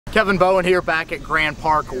Kevin Bowen here back at Grand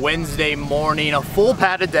Park Wednesday morning. A full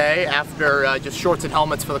padded day after just shorts and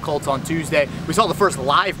helmets for the Colts on Tuesday. We saw the first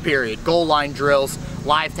live period, goal line drills,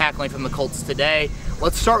 live tackling from the Colts today.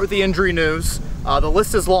 Let's start with the injury news. The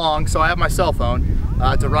list is long, so I have my cell phone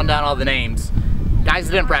to run down all the names. Guys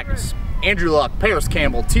that didn't practice: Andrew Luck, Paris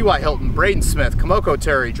Campbell, T.Y. Hilton, Braden Smith, Kamoko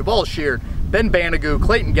Terry, Jabal Sheard, Ben Banigou,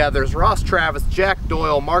 Clayton Geathers, Ross Travis, Jack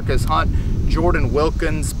Doyle, Marcus Hunt, Jordan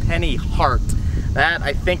Wilkins, Penny Hart. That,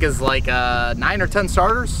 I think, is like 9 or 10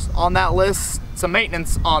 starters on that list. Some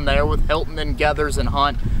maintenance on there with Hilton and Geathers and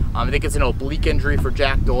Hunt. I think it's an oblique injury for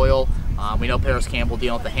Jack Doyle. We know Paris Campbell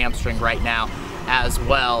dealing with the hamstring right now as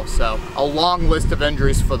well. So a long list of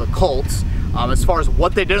injuries for the Colts. As far as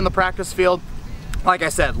what they did in the practice field, like I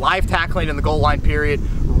said, live tackling in the goal line period,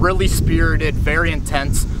 really spirited, very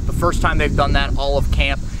intense. The first time they've done that all of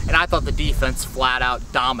camp, and I thought the defense flat out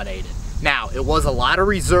dominated. Now, it was a lot of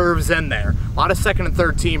reserves in there, a lot of second and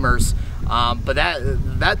third teamers, but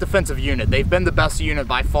that defensive unit, they've been the best unit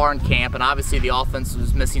by far in camp, and obviously the offense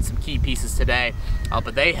was missing some key pieces today,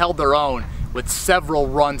 but they held their own with several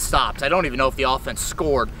run stops. I don't even know if the offense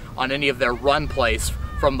scored on any of their run plays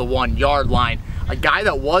from the 1 yard line. A guy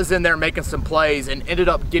that was in there making some plays and ended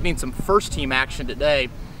up getting some first team action today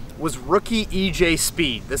was rookie E.J.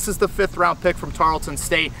 Speed. This is the 5th round pick from Tarleton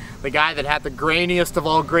State, the guy that had the grainiest of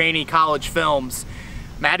all grainy college films.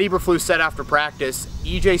 Matt Eberflus said after practice,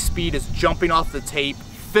 E.J. Speed is jumping off the tape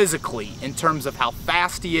physically in terms of how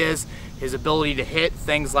fast he is, his ability to hit,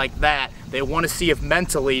 things like that. They want to see if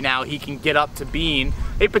mentally now he can get up to being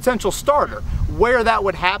a potential starter. Where that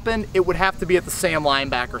would happen, it would have to be at the Sam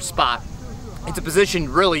linebacker spot. It's a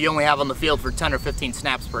position really you only have on the field for 10 or 15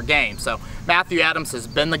 snaps per game. So Matthew Adams has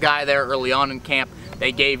been the guy there early on in camp.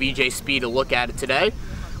 They gave E.J. Speed a look at it today.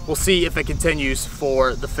 We'll see if it continues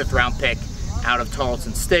for the 5th round pick out of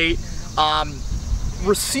Tarleton State.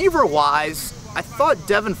 Receiver-wise, I thought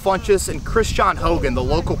Devin Funchess and Christian Hogan, the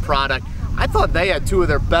local product, I thought they had 2 of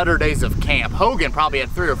their better days of camp. Hogan probably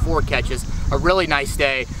had 3 or 4 catches. A really nice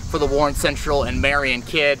day for the Warren Central and Marion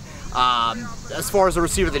kid. As far as the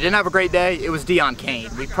receiver that didn't have a great day, it was Deon Cain.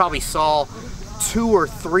 We probably saw 2 or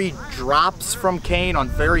 3 drops from Cain on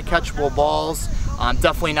very catchable balls.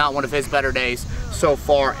 Definitely not one of his better days so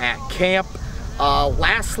far at camp.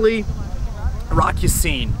 Lastly, Rock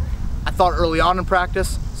Yassin. I thought early on in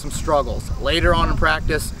practice, some struggles. Later on in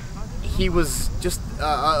practice, he was just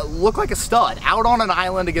looked like a stud. Out on an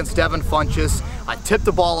island against Devin Funchess, tipped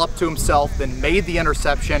the ball up to himself, then made the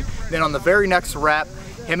interception. Then on the very next rep,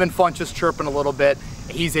 him and Funchess chirping a little bit,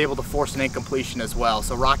 he's able to force an incompletion as well.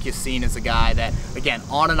 So Rock Yassin is a guy that, again,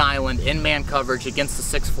 on an island, in man coverage against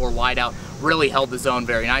the 6'4" wideout, really held the zone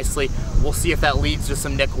very nicely. We'll see if that leads to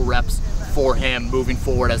some nickel reps for him moving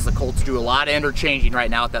forward, as the Colts do a lot of interchanging right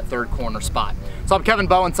now at that 3rd corner spot. So I'm Kevin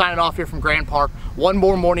Bowen signing off here from Grand Park. One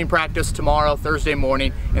more morning practice tomorrow, Thursday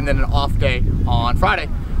morning, and then an off day on Friday.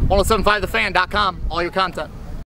 1075thefan.com, all your content.